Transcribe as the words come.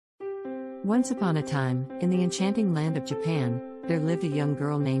Once upon a time, in the enchanting land of Japan, there lived a young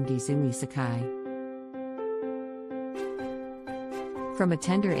girl named Izumi Sakai. From a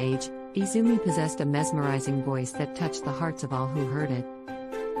tender age, Izumi possessed a mesmerizing voice that touched the hearts of all who heard it.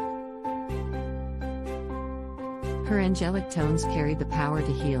 Her angelic tones carried the power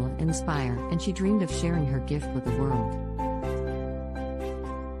to heal and inspire, and she dreamed of sharing her gift with the world.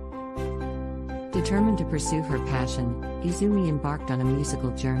 Determined to pursue her passion, Izumi embarked on a musical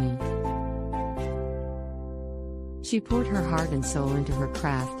journey. She poured her heart and soul into her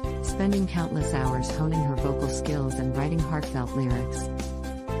craft, spending countless hours honing her vocal skills and writing heartfelt lyrics.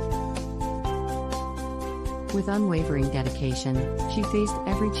 With unwavering dedication, she faced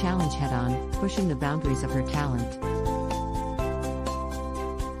every challenge head-on, pushing the boundaries of her talent.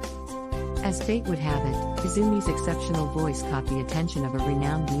 As fate would have it, Izumi's exceptional voice caught the attention of a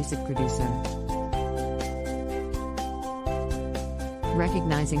renowned music producer.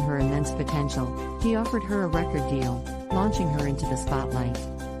 Recognizing her immense potential, he offered her a record deal, launching her into the spotlight.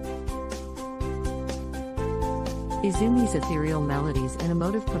 Izumi's ethereal melodies and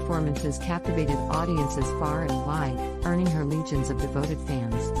emotive performances captivated audiences far and wide, earning her legions of devoted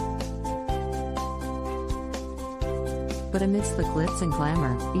fans. But amidst the glitz and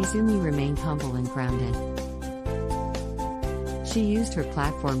glamour, Izumi remained humble and grounded. She used her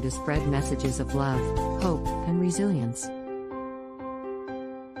platform to spread messages of love, hope, and resilience.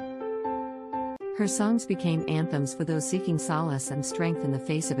 Her songs became anthems for those seeking solace and strength in the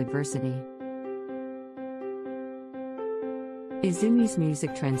face of adversity. Izumi's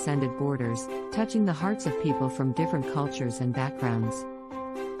music transcended borders, touching the hearts of people from different cultures and backgrounds.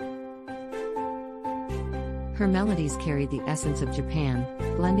 Her melodies carried the essence of Japan,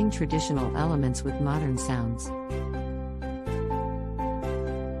 blending traditional elements with modern sounds.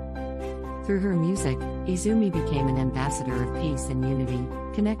 Through her music, Izumi became an ambassador of peace and unity,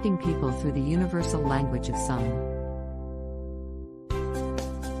 connecting people through the universal language of song.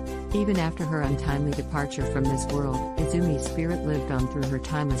 Even after her untimely departure from this world, Izumi's spirit lived on through her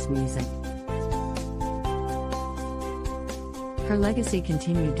timeless music. Her legacy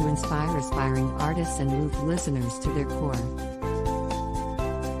continued to inspire aspiring artists and move listeners to their core.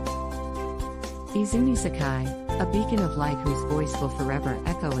 Izumi Sakai, a beacon of light whose voice will forever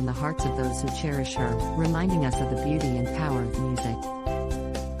echo in the hearts of those who cherish her, reminding us of the beauty and power of music.